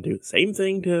week and do the same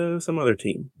thing to some other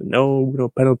team.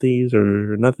 No penalties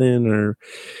or nothing, or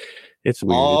it's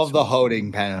weird. All of the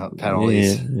holding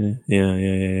penalties.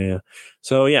 Yeah.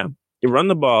 So yeah, you run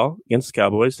the ball against the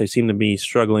Cowboys. They seem to be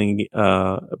struggling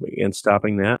against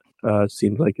stopping that.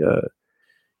 Seems like a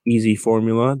easy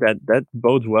formula that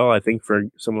bodes well, I think, for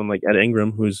someone like Ed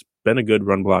Ingram, who's been a good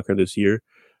run blocker this year.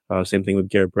 Same thing with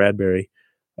Garrett Bradbury.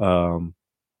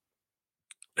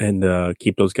 And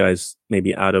keep those guys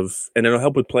maybe out of, and it'll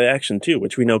help with play action too,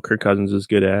 which we know Kirk Cousins is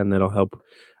good at, and that'll help.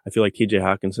 I feel like TJ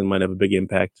Hawkinson might have a big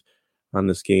impact on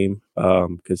this game,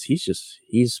 because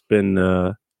he's been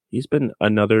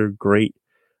another great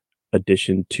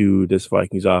addition to this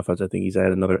Vikings offense. I think he's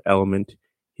added another element.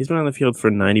 He's been on the field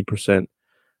for 90%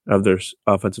 of their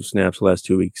offensive snaps the last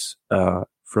 2 weeks,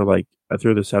 for I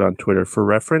threw this out on Twitter. For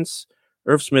reference,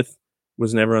 Irv Smith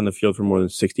was never on the field for more than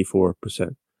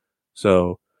 64%.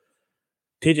 So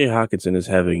TJ Hawkinson is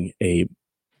having a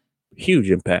huge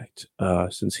impact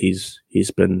since he's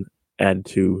been added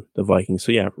to the Vikings.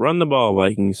 So yeah, run the ball,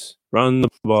 Vikings. Run the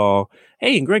ball.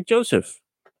 Hey, and Greg Joseph,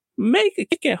 make a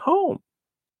kick at home.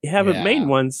 You haven't made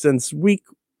one since week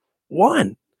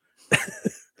 1.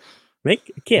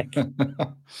 Make a kick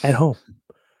at home.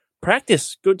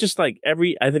 Practice. Go just like I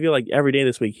feel like every day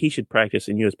this week he should practice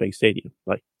in US Bank Stadium.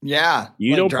 Like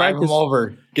you don't drive practice him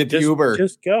over. Get the Uber.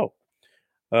 Just go.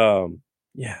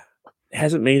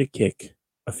 Hasn't made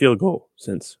a field goal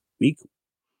since week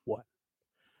 1.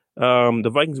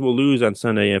 The Vikings will lose on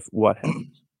Sunday if what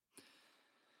happens?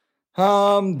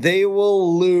 They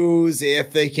will lose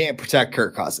if they can't protect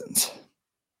Kirk Cousins.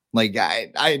 Like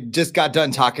I just got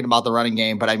done talking about the running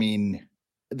game, but I mean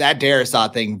that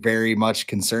Darisaw thing very much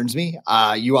concerns me.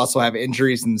 You also have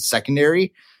injuries in the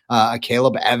secondary.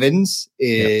 Caleb Evans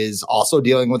is also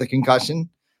dealing with a concussion.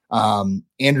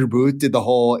 Andrew Booth did the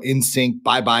whole in sync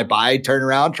bye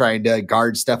turnaround trying to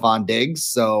guard Stephon Diggs.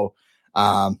 So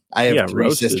I have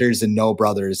 3 sisters and no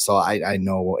brothers, so I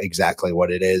know exactly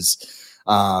what it is.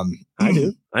 I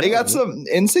do. They got some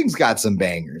NSYNC's got some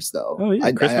bangers though. Oh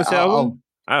yeah, Christmas album.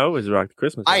 I always rock the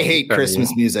Christmas album. I hate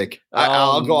Christmas music.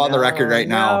 I'll go on the record right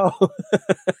now.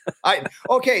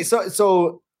 Okay,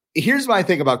 so here's my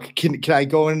thing about can I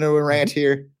go into a rant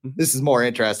here? This is more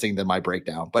interesting than my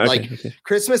breakdown. But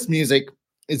Christmas music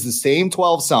is the same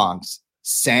 12 songs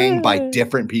sang by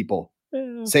different people.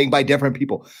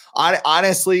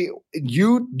 Honestly,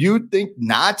 you think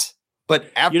not? But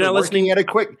after working at a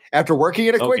quick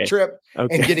trip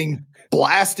and getting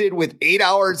blasted with 8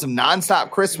 hours of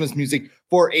nonstop Christmas music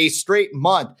for a straight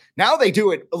month, now they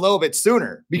do it a little bit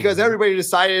sooner because everybody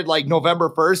decided like November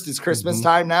 1st is Christmas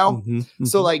time now.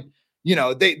 So like,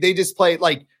 they just play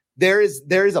like there is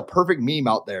a perfect meme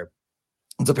out there.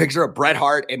 It's a picture of Bret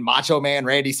Hart and Macho Man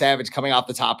Randy Savage coming off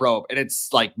the top rope. And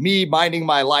it's like me minding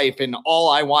my life and all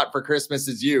I want for Christmas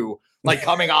is you. Like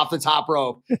coming off the top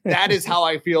rope. That is how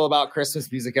I feel about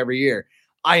Christmas music every year.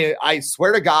 I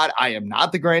swear to God, I am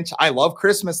not the Grinch. I love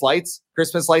Christmas lights.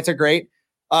 Christmas lights are great.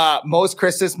 Most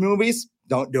Christmas movies,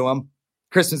 don't do them.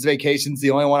 Christmas Vacation's the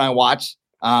only one I watch.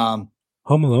 Home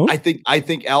Alone? I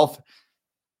think Elf.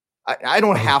 I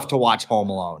don't have to watch Home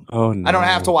Alone. Oh no. I don't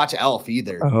have to watch Elf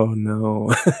either. Oh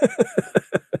no.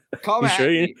 Come at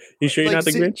me. You sure you're not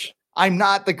the Grinch? I'm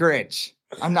not the Grinch.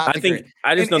 I'm not the Grinch.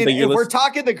 I just don't think if we're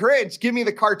talking the Grinch, give me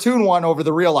the cartoon one over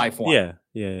the real life one.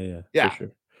 Yeah. For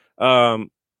sure. I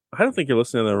don't think you're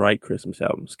listening to the right Christmas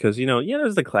albums because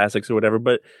there's the classics or whatever,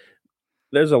 but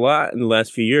there's a lot in the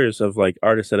last few years of like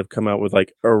artists that have come out with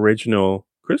like original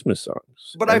Christmas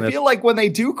songs. But I feel like when they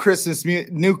do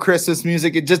new Christmas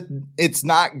music, it's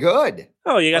not good.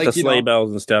 Oh, you got the sleigh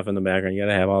bells and stuff in the background. You got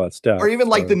to have all that stuff. Or even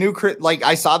like the new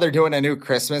I saw they're doing a new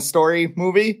Christmas Story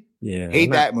movie. Yeah, hate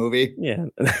that movie. Yeah,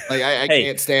 like I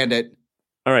can't stand it.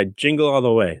 All right, Jingle All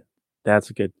the Way.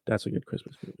 That's a good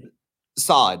Christmas movie.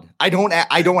 Solid. I don't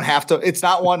have to. It's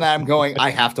not one that I'm going. I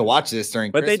have to watch this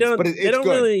during. But Christmas, they don't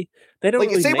really.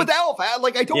 Same with Elf.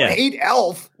 Like I don't hate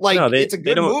Elf. Like it's a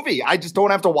good movie. I just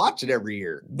don't have to watch it every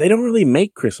year. They don't really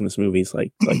make Christmas movies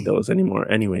like those anymore.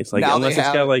 Anyways, like unless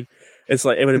it's got like. It's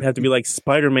like it would have to be like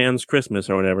Spider-Man's Christmas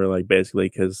or whatever, like basically,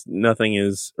 because nothing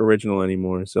is original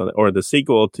anymore. So, or the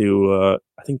sequel to,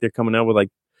 I think they're coming out with like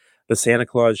the Santa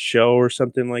Claus show or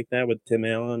something like that with Tim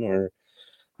Allen or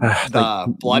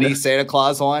the bloody Santa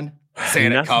Claus one.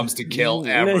 Santa comes to kill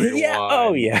everyone. Yeah.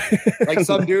 Oh yeah. Like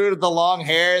some dude with the long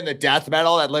hair and the death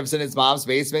metal that lives in his mom's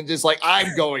basement, just like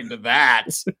I'm going to that.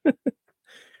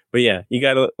 But yeah, you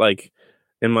gotta like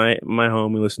in my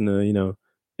home, we listen to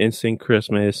NSYNC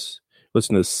Christmas.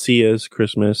 Listen to Sia's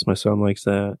Christmas. My son likes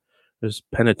that. There's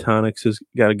Pentatonics has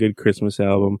got a good Christmas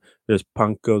album. There's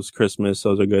Punko's Christmas.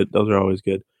 Those are good. Those are always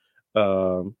good.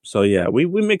 So yeah, we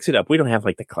mix it up. We don't have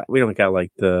like we don't got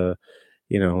like the,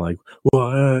 like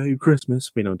why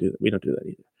Christmas. We don't do that. We don't do that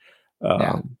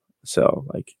either. So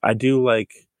like I do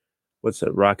like what's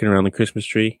that? Rocking Around the Christmas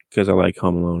Tree because I like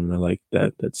Home Alone and I like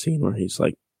that scene where he's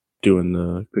like doing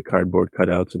the cardboard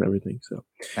cutouts and everything. So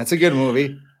that's a good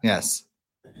movie. Yes.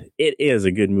 It is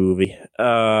a good movie.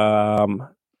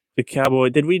 The Cowboy.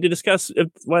 Did we discuss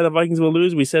why the Vikings will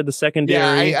lose? We said the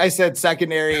secondary. Yeah, I said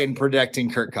secondary and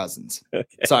protecting Kirk Cousins. Okay.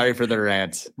 Sorry for the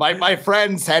rant. My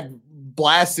friends had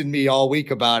blasted me all week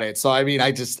about it. So I mean,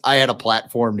 I had a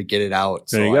platform to get it out.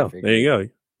 So there you go.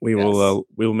 We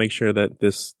will make sure that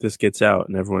this gets out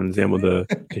and everyone's able to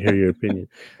hear your opinion.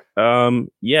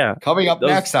 Yeah. Coming up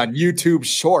next on YouTube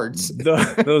Shorts.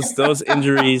 Those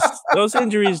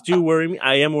injuries do worry me.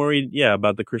 I am worried,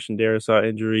 about the Christian Darrisaw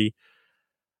injury.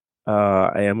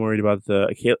 I am worried about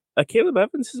Caleb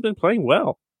Evans has been playing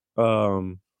well.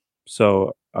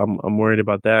 So I'm worried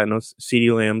about that. I know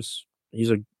CeeDee Lamb's,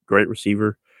 he's a great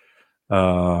receiver.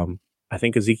 I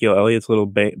think Ezekiel Elliott's a little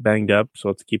banged up, so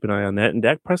let's keep an eye on that. And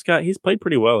Dak Prescott, he's played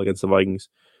pretty well against the Vikings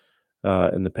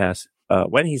in the past.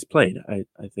 When he's played, I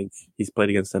think he's played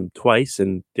against them twice,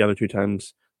 and the other 2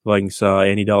 times the Vikings saw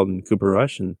Andy Dalton and Cooper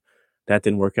Rush, and that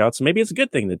didn't work out. So maybe it's a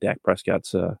good thing that Dak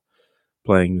Prescott's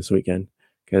playing this weekend,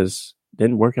 because it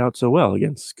didn't work out so well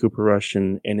against Cooper Rush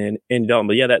and Andy Dalton.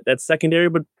 But yeah, that's secondary.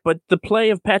 But the play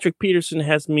of Patrick Peterson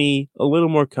has me a little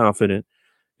more confident,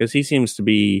 because he seems to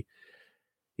be,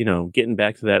 getting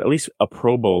back to that, at least a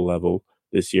Pro Bowl level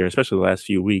this year, especially the last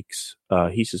few weeks.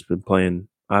 He's just been playing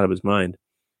out of his mind.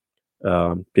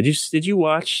 Did you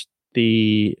watch I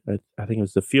think it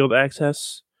was the field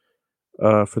access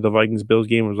for the Vikings Bills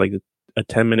game? It was like a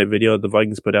 10-minute video that the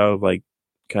Vikings put out of like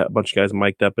a bunch of guys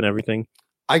mic'd up and everything.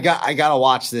 I gotta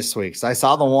watch this week's. I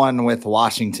saw the one with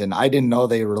Washington. I didn't know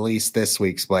they released this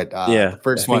week's, but the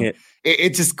first one,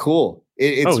 it's just cool.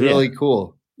 It's really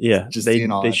cool. Yeah, just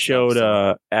they showed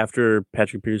after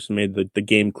Patrick Peterson made the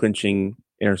game clinching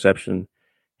interception,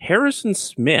 Harrison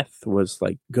Smith was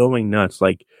like going nuts,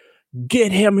 like,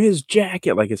 get him his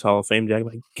jacket, like his Hall of Fame jacket,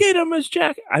 like, get him his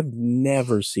jacket. I've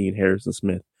never seen Harrison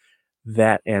Smith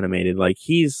that animated. Like,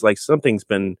 he's like, something's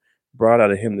been brought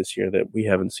out of him this year that we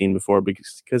haven't seen before,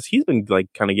 because he's been like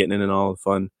kind of getting in and all the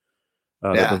fun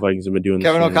that the Vikings have been doing.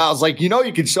 Kevin O'Connell's like, you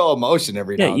can show emotion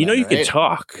every now and then, you can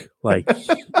talk. Like,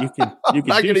 you can I'm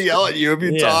not going to yell at you if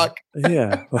you talk.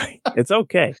 Yeah, like, it's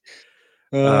okay.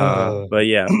 But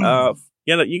yeah,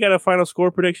 you got a final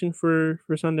score prediction for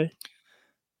Sunday?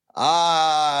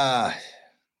 Top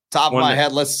of my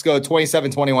head, let's go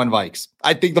 27-21 Vikes.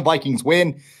 I think the Vikings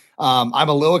win. I'm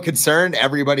a little concerned.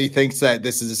 Everybody thinks that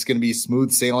this is just going to be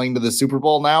smooth sailing to the Super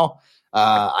Bowl now.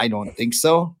 I don't think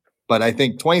so. But I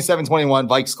think 27-21,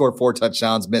 Vikes score 4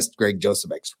 touchdowns, missed Greg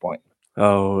Joseph extra point.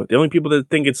 Oh, the only people that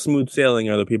think it's smooth sailing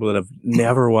are the people that have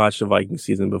never watched a Viking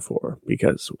season before,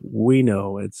 because we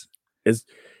know it's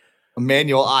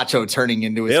Emmanuel Acho turning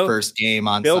into his first game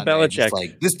on Bill Sunday. Belichick.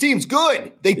 Like, this team's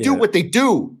good. They do what they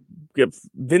do.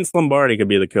 Vince Lombardi could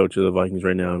be the coach of the Vikings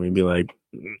right now. I mean, be like,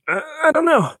 I don't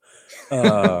know.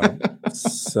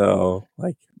 So,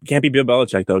 like, can't be Bill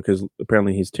Belichick, though, because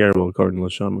apparently he's terrible, according to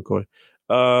LaShawn McCoy.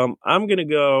 I'm going to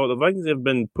go, the Vikings have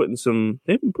been putting some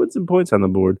points on the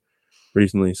board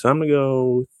recently. So I'm going to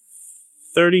go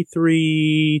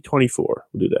 33-24. We'll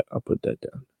do that. I'll put that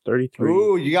down. 33.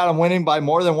 Ooh, you got them winning by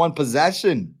more than one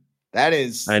possession. That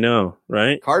is, I know,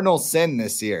 right? Cardinal sin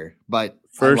this year, but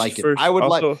I like it. I would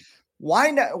also,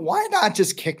 why not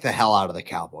just kick the hell out of the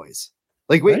Cowboys?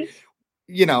 Like, we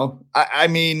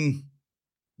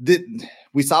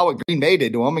saw what Green Bay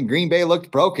did to them, and Green Bay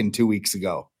looked broken 2 weeks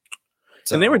ago.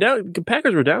 So, and they were down. The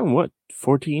Packers were down, what,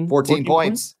 14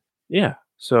 points? Yeah.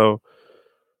 So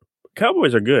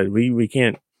Cowboys are good. We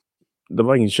can't. The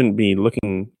Vikings shouldn't be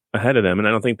looking ahead of them, and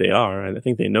I don't think they are. I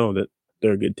think they know that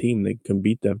they're a good team. They can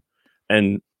beat them.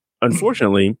 And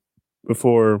unfortunately,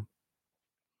 before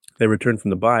they returned from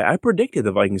the bye, I predicted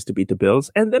the Vikings to beat the Bills,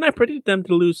 and then I predicted them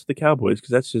to lose to the Cowboys, because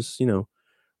that's just,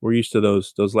 we're used to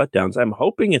those letdowns. I'm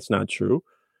hoping it's not true,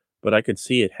 but I could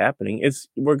see it happening.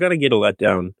 We're gonna get a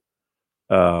letdown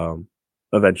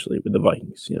eventually with the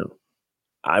Vikings.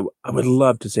 I would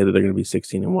love to say that they're going to be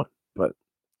 16-1, but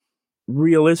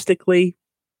realistically,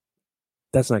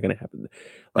 that's not going to happen.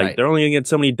 Like, right. They're only going to get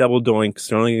so many double doinks.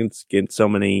 They're only going to get so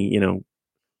many,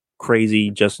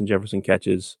 crazy Justin Jefferson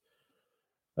catches.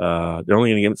 They're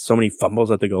only going to get so many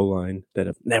fumbles at the goal line that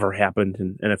have never happened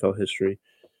in NFL history.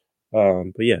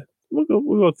 But yeah, we'll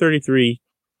go 33-24.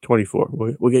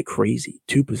 We'll get crazy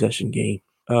 2-possession game.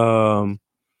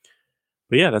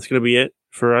 But yeah, that's going to be it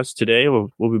for us today.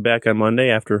 We'll be back on Monday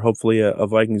after hopefully a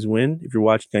Vikings win. If you're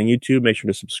watching on YouTube, make sure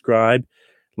to subscribe,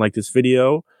 like this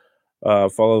video,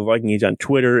 follow the Viking Age on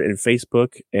Twitter and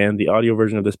Facebook, and the audio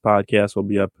version of this podcast will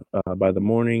be up by the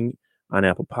morning on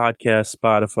Apple Podcasts,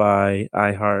 Spotify,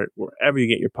 iHeart, wherever you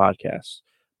get your podcasts.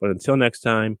 But until next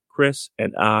time, Chris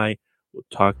and I will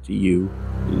talk to you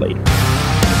later.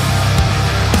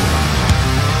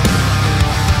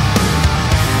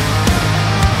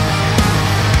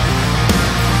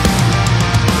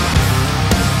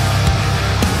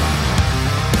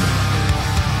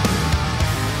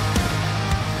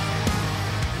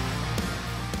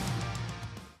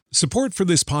 Support for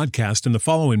this podcast and the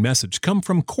following message come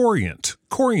from Corient.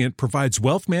 Corient provides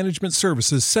wealth management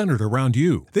services centered around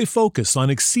you. They focus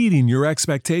on exceeding your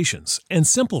expectations and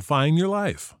simplifying your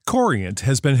life. Corient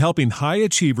has been helping high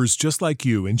achievers just like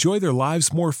you enjoy their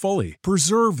lives more fully,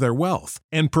 preserve their wealth,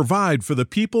 and provide for the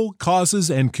people, causes,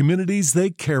 and communities they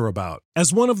care about.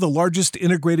 As one of the largest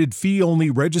integrated fee-only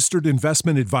registered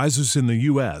investment advisors in the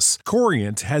U.S.,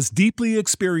 Corient has deeply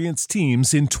experienced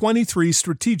teams in 23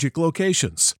 strategic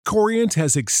locations. Corient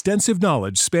has extensive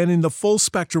knowledge spanning the full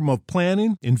spectrum of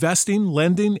planning, investing,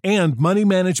 lending, and money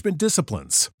management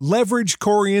disciplines. Leverage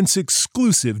Corient's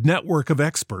exclusive network of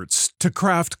experts to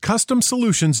craft custom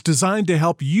solutions designed to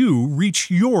help you reach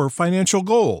your financial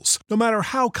goals, no matter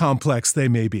how complex they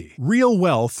may be. Real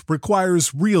wealth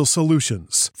requires real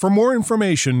solutions. For more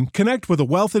information, connect with a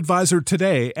wealth advisor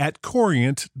today at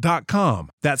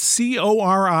Corient.com. That's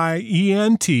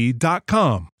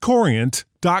Corient.com.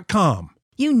 Corient.com.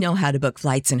 You know how to book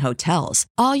flights and hotels.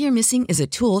 All you're missing is a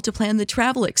tool to plan the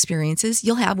travel experiences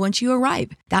you'll have once you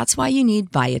arrive. That's why you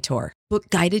need Viator. Book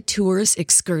guided tours,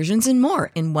 excursions, and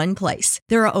more in one place.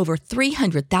 There are over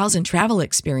 300,000 travel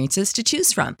experiences to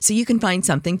choose from, so you can find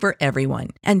something for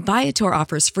everyone. And Viator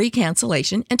offers free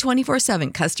cancellation and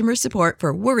 24/7 customer support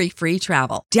for worry-free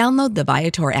travel. Download the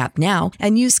Viator app now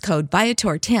and use code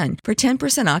Viator10 for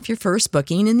 10% off your first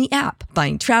booking in the app.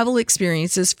 Find travel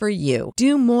experiences for you.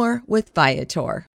 Do more with Viator.